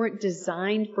that they weren't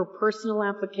designed for personal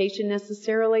application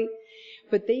necessarily,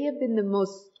 but they have been the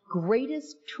most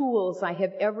greatest tools I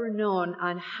have ever known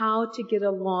on how to get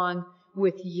along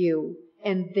with you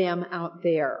and them out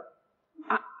there.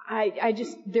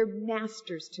 They're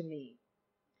masters to me.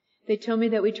 They tell me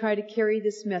that we try to carry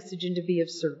this message and to be of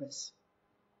service.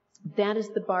 That is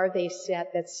the bar they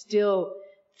set. That's still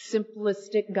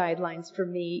simplistic guidelines for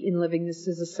me in living this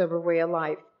as a sober way of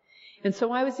life. And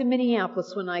so I was in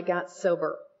Minneapolis when I got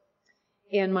sober.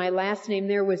 And my last name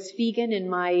there was Fegan, and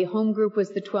my home group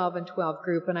was the 12 and 12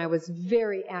 group, and I was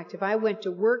very active. I went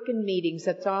to work and meetings.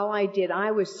 That's all I did.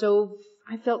 I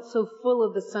felt so full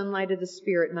of the sunlight of the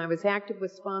Spirit, and I was active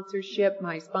with sponsorship.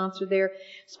 My sponsor there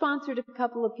sponsored a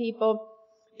couple of people,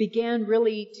 began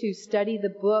really to study the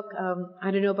book.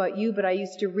 I don't know about you, but I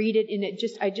used to read it, and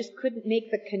I just couldn't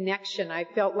make the connection. I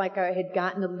felt like I had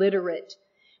gotten illiterate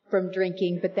from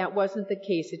drinking, but that wasn't the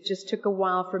case. It just took a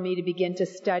while for me to begin to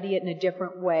study it in a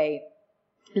different way,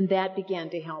 and that began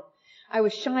to help. I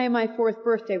was shy of my 4th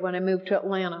birthday when I moved to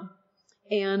Atlanta.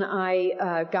 And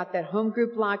I got that home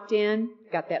group locked in,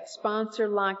 got that sponsor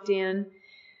locked in,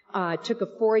 took a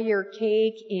 4-year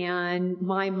cake, and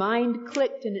my mind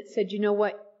clicked and it said, you know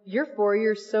what, you're 4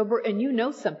 years sober and you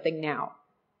know something now.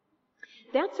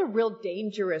 That's a real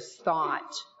dangerous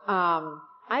thought.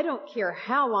 I don't care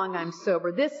how long I'm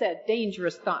sober. This is a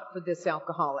dangerous thought for this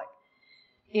alcoholic.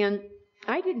 And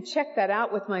I didn't check that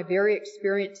out with my very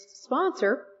experienced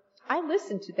sponsor. I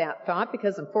listened to that thought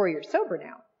because I'm 4 years sober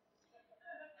now.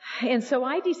 And so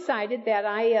I decided that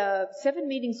 7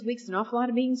 meetings a week is an awful lot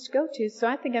of meetings to go to, so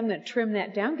I think I'm going to trim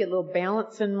that down, get a little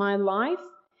balance in my life.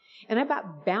 And I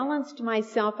about balanced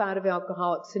myself out of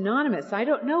Alcoholics Anonymous. I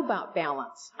don't know about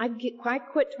balance. I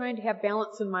quit trying to have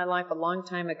balance in my life a long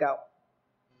time ago.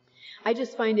 I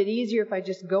just find it easier if I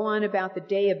just go on about the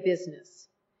day of business.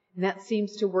 And that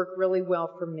seems to work really well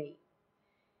for me.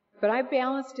 But I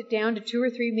balanced it down to 2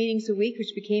 or 3 meetings a week,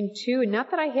 which became 2. And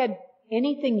not that I had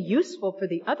anything useful for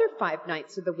the other 5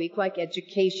 nights of the week, like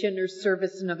education or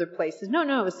service in other places. No,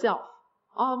 it was self.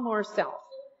 All more self.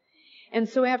 And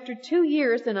so after 2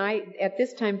 years, and I, at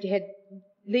this time, had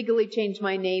legally changed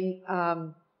my name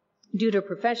due to a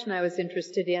profession I was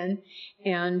interested in,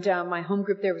 and my home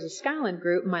group there was a Skyland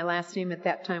group. My last name at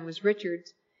that time was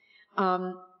Richards.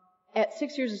 At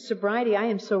 6 years of sobriety, I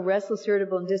am so restless,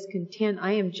 irritable, and discontent.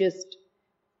 I am just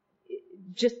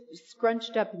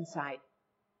scrunched up inside.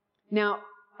 Now,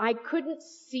 I couldn't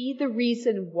see the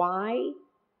reason why,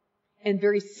 and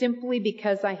very simply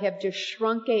because I have just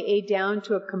shrunk AA down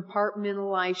to a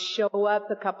compartmentalized show up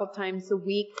a couple times a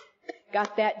week,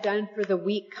 got that done for the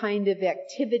week kind of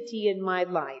activity in my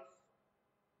life.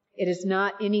 It is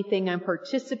not anything I'm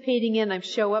participating in. I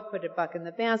show up, put a buck in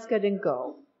the basket, and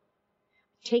go.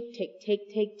 Take.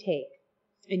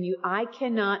 And I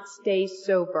cannot stay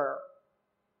sober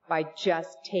by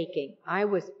just taking. I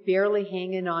was barely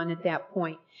hanging on at that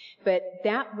point. But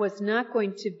that was not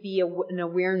going to be an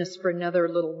awareness for another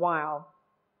little while.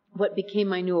 What became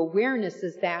my new awareness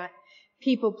is that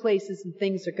people, places, and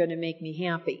things are going to make me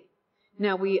happy.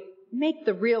 Now, we make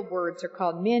the real words are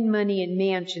called men, money, and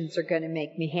mansions are going to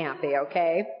make me happy,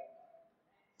 okay?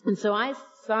 And so I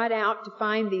sought out to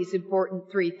find these important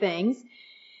 3 things.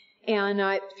 And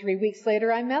 3 weeks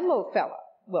later, I met a little fella.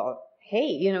 Well,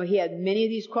 hey, he had many of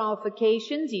these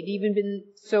qualifications. He'd even been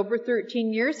sober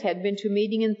 13 years, had been to a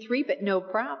meeting in 3, but no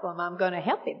problem. I'm going to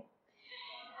help him.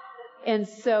 And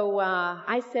so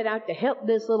I set out to help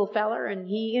this little fella, and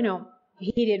he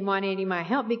didn't want any of my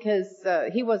help because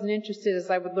he wasn't interested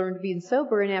as I would learn to be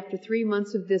sober. And after 3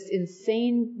 months of this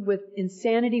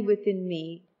insanity within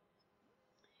me,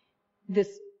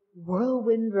 this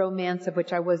whirlwind romance of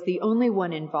which I was the only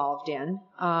one involved in,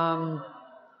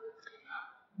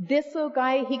 this little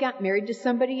guy, he got married to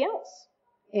somebody else.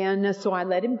 And so I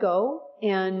let him go.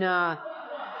 And I'm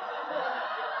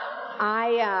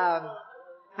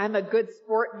a good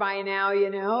sport by now,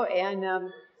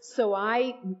 And so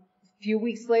a few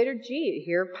weeks later,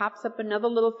 here pops up another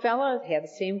little fella, had the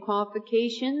same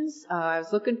qualifications I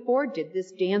was looking for, did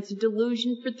this dance of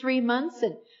delusion for 3 months,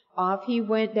 and off he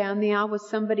went down the aisle with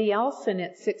somebody else. And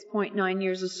at 6.9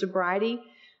 years of sobriety,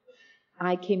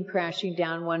 I came crashing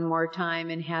down one more time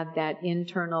and had that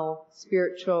internal,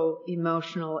 spiritual,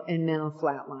 emotional, and mental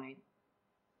flatline.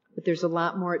 But there's a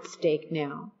lot more at stake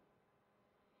now.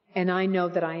 And I know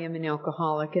that I am an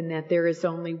alcoholic and that there is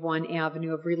only one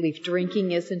avenue of relief.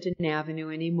 Drinking isn't an avenue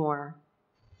anymore.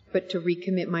 But to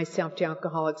recommit myself to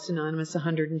Alcoholics Anonymous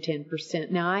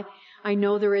 110%. Now, I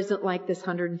know there isn't like this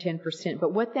 110%,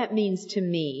 but what that means to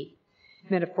me,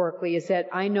 metaphorically, is that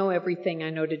I know everything I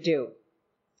know to do.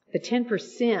 The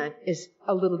 10% is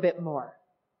a little bit more.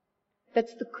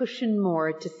 That's the cushion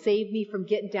more to save me from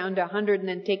getting down to 100 and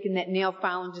then taking that nail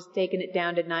file and just taking it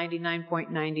down to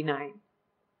 99.99.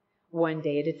 One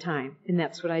day at a time. And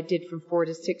that's what I did from 4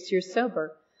 to 6 years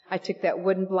sober. I took that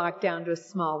wooden block down to a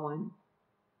small one.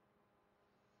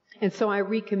 And so I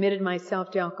recommitted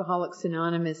myself to Alcoholics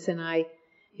Anonymous, and I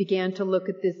began to look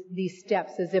at these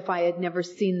steps as if I had never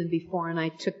seen them before, and I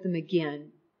took them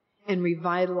again and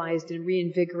revitalized and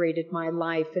reinvigorated my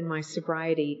life and my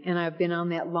sobriety. And I've been on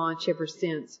that launch ever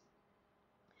since.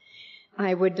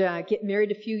 I would get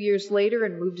married a few years later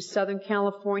and move to Southern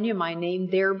California. My name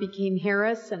there became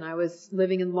Harris, and I was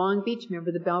living in Long Beach.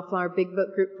 Remember the Bellflower Big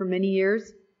Book group for many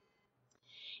years?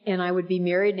 And I would be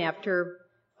married, and after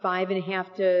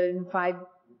 5.5 to 5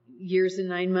 years and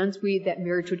 9 months, that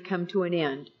marriage would come to an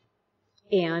end.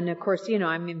 And of course,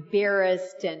 I'm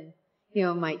embarrassed, and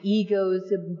my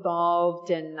ego's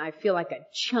involved, and I feel like a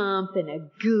chump and a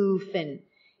goof, and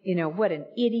what an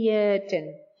idiot.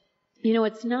 And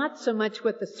it's not so much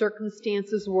what the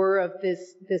circumstances were of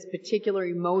this particular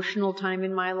emotional time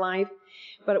in my life,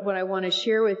 but what I want to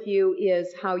share with you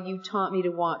is how you taught me to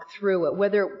walk through it,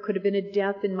 whether it could have been a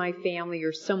death in my family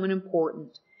or someone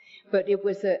important. But it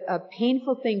was a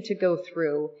painful thing to go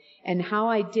through. And how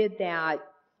I did that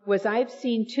was I've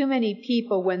seen too many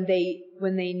people when they're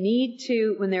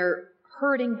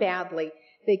hurting badly,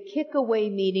 they kick away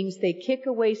meetings, they kick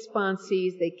away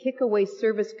sponsees, they kick away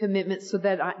service commitments so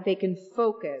that they can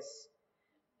focus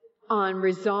on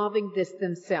resolving this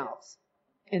themselves.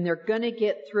 And they're going to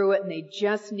get through it, and they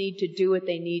just need to do what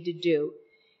they need to do.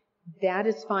 That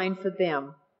is fine for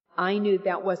them. I knew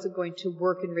that wasn't going to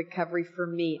work in recovery for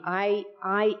me. I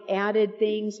added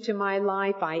things to my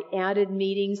life. I added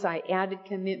meetings. I added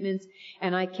commitments.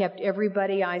 And I kept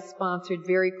everybody I sponsored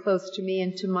very close to me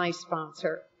and to my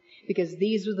sponsor. Because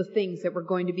these were the things that were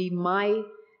going to be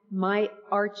my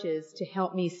arches to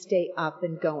help me stay up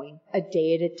and going a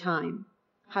day at a time.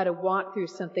 How to walk through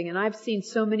something. And I've seen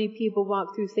so many people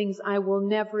walk through things I will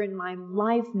never in my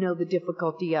life know the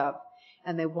difficulty of.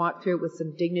 And they walked through it with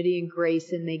some dignity and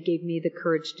grace, and they gave me the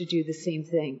courage to do the same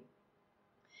thing.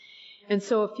 And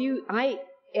so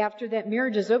after that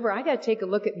marriage is over, I got to take a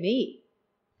look at me.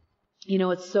 You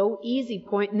know, it's so easy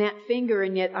pointing that finger,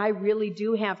 and yet I really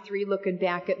do have three looking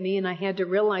back at me, and I had to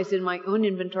realize in my own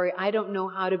inventory, I don't know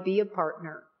how to be a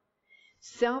partner.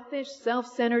 Selfish,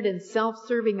 self-centered, and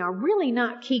self-serving are really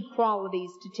not key qualities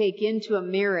to take into a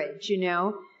marriage, you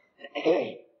know.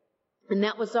 And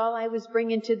that was all I was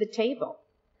bringing to the table.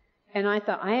 And I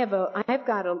thought,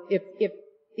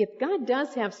 if God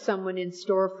does have someone in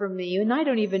store for me, and I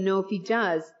don't even know if He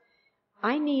does,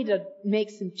 I need to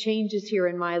make some changes here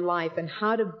in my life and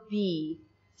how to be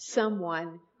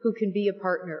someone who can be a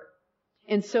partner.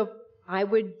 And so I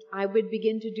would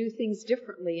begin to do things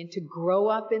differently and to grow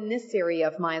up in this area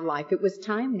of my life. It was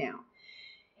time now.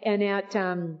 And at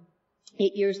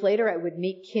 8 years later, I would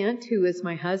meet Kent, who is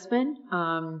my husband.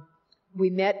 We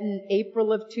met in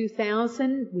April of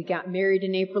 2000. We got married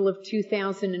in April of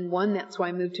 2001. That's why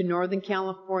I moved to Northern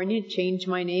California, changed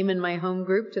my name and my home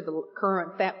group to the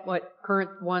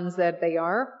current ones that they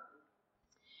are.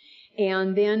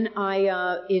 And then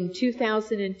in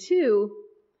 2002,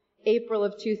 April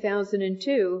of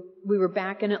 2002, we were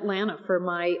back in Atlanta for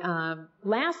my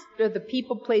last of the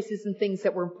people, places, and things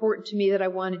that were important to me that I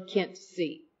wanted Kent to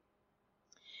see.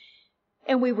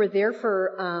 And we were there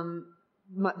for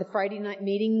the Friday night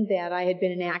meeting that I had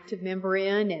been an active member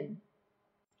in, and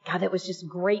God, that was just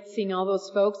great seeing all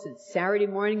those folks. And Saturday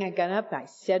morning I got up, I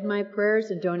said my prayers,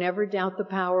 and don't ever doubt the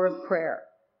power of prayer.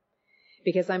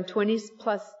 Because I'm 26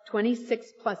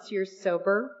 plus years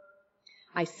sober.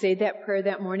 I say that prayer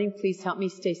that morning, please help me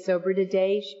stay sober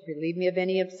today, relieve me of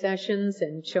any obsessions,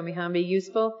 and show me how to be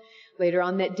useful. Later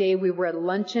on that day we were at a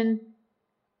luncheon,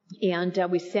 and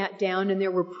we sat down, and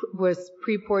there was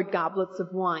pre-poured goblets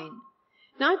of wine.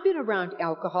 Now, I've been around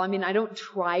alcohol. I mean, I don't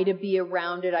try to be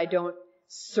around it. I don't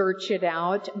search it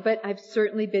out. But I've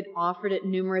certainly been offered it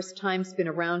numerous times, been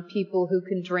around people who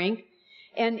can drink.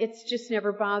 And it's just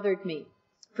never bothered me.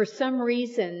 For some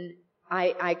reason,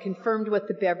 I confirmed what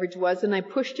the beverage was, and I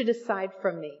pushed it aside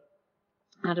from me,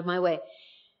 out of my way.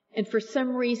 And for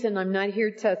some reason, I'm not here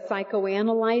to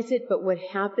psychoanalyze it, but what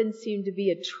happened seemed to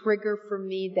be a trigger for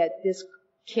me that this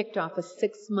kicked off a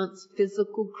 6 months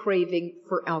physical craving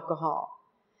for alcohol.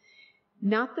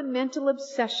 Not the mental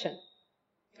obsession.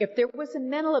 If there was a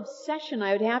mental obsession,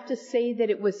 I would have to say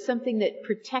that it was something that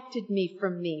protected me,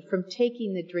 from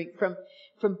taking the drink,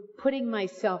 from putting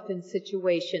myself in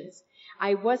situations.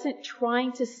 I wasn't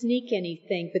trying to sneak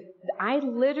anything, but I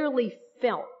literally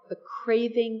felt the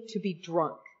craving to be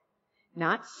drunk.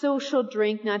 Not social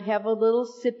drink, not have a little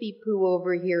sippy poo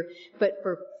over here, but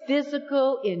for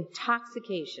physical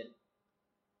intoxication.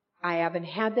 I haven't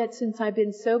had that since I've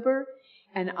been sober.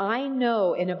 And I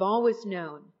know, and have always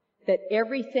known, that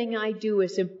everything I do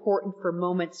is important for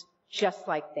moments just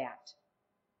like that.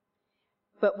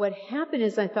 But what happened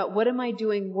is I thought, what am I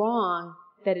doing wrong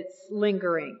that it's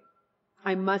lingering?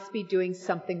 I must be doing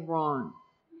something wrong.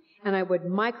 And I would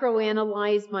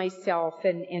microanalyze myself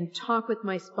and talk with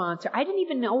my sponsor. I didn't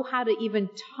even know how to even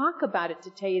talk about it, to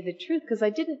tell you the truth, because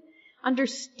I didn't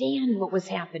understand what was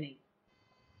happening.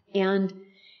 And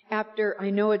after, I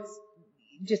know it's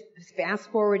just fast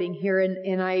forwarding here,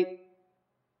 and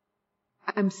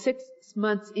I'm 6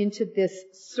 months into this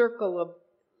circle of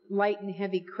light and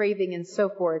heavy craving and so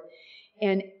forth.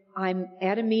 And I'm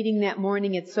at a meeting that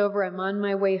morning. It's over. I'm on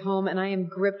my way home, and I am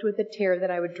gripped with a terror that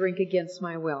I would drink against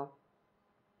my will.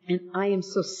 And I am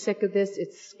so sick of this.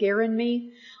 It's scaring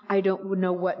me. I don't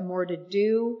know what more to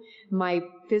do. My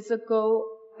physical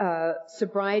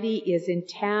sobriety is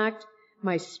intact.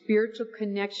 My spiritual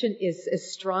connection is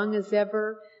as strong as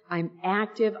ever. I'm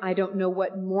active. I don't know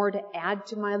what more to add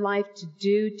to my life, to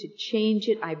do, to change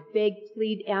it. I beg,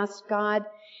 plead, ask God.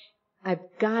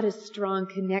 I've got a strong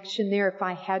connection there. If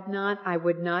I had not, I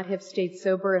would not have stayed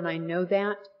sober, and I know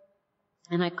that.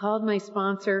 And I called my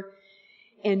sponsor,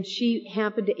 and she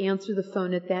happened to answer the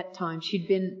phone at that time. She'd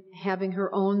been having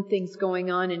her own things going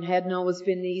on and hadn't always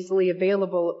been easily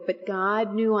available, but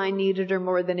God knew I needed her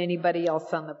more than anybody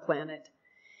else on the planet.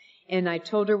 And I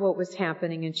told her what was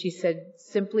happening, and she said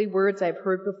simply words I've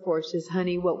heard before. She says,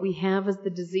 honey, what we have is the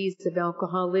disease of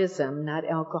alcoholism, not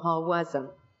alcoholism.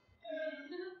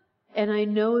 And I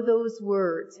know those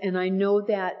words, and I know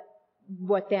that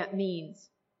what that means.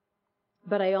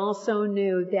 But I also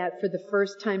knew that for the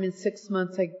first time in 6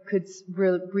 months, I could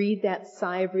breathe that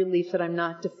sigh of relief that I'm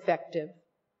not defective.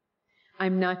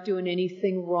 I'm not doing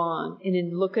anything wrong. And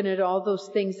in looking at all those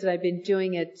things that I've been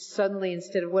doing, it suddenly,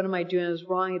 instead of what am I doing, I was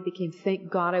wrong, it became,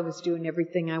 thank God I was doing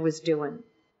everything I was doing.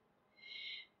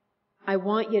 I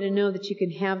want you to know that you can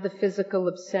have the physical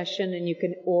obsession and you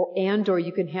can, or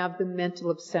you can have the mental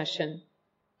obsession.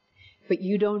 But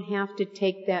you don't have to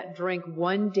take that drink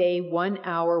 1 day, 1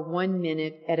 hour, 1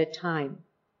 minute at a time.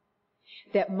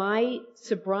 That my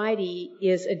sobriety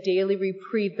is a daily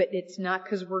reprieve, but it's not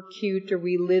because we're cute or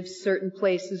we live certain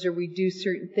places or we do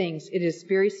certain things. It is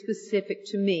very specific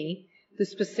to me, the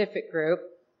specific group,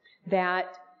 that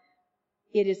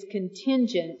it is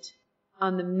contingent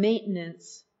on the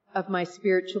maintenance of my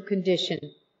spiritual condition.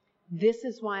 This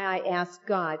is why I ask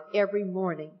God every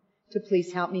morning to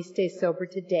please help me stay sober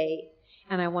today.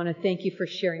 And I want to thank you for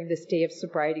sharing this day of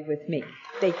sobriety with me.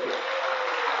 Thank you.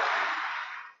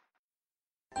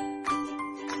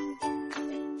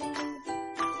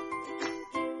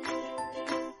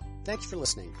 Thanks for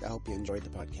listening. I hope you enjoyed the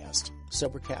podcast.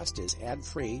 Sobercast is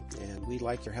ad-free, and we'd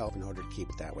like your help in order to keep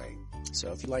it that way.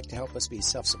 So if you'd like to help us be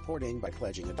self-supporting by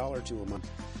pledging $1 or $2 a month,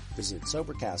 visit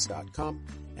Sobercast.com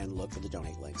and look for the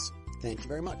donate links. Thank you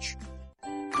very much.